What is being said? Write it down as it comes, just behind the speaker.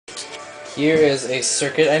Here is a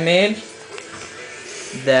circuit I made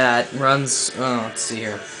that runs, let's see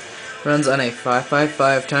here, runs on a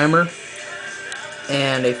 555 timer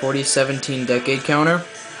and a 4017 decade counter.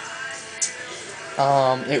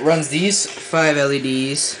 It runs these 5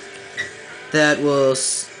 LEDs that will,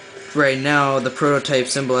 right now, the prototype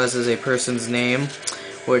symbolizes a person's name,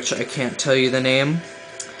 which I can't tell you the name,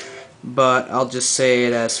 but I'll just say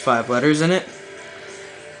it has 5 letters in it.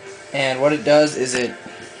 And what it does is it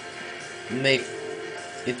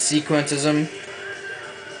sequences them,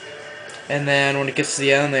 and then when it gets to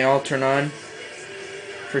the end they all turn on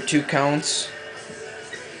for 2 counts,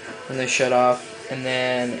 and they shut off, and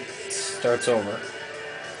then it starts over.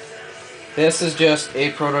 This is just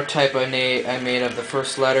a prototype I made of the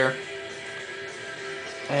first letter,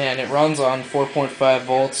 and it runs on 4.5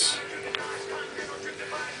 volts.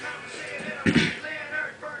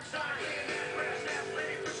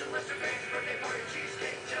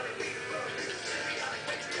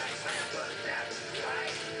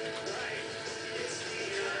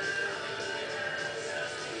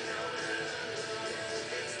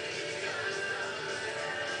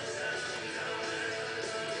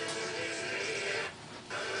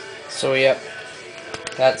 So yep,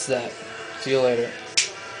 that's that. See you later.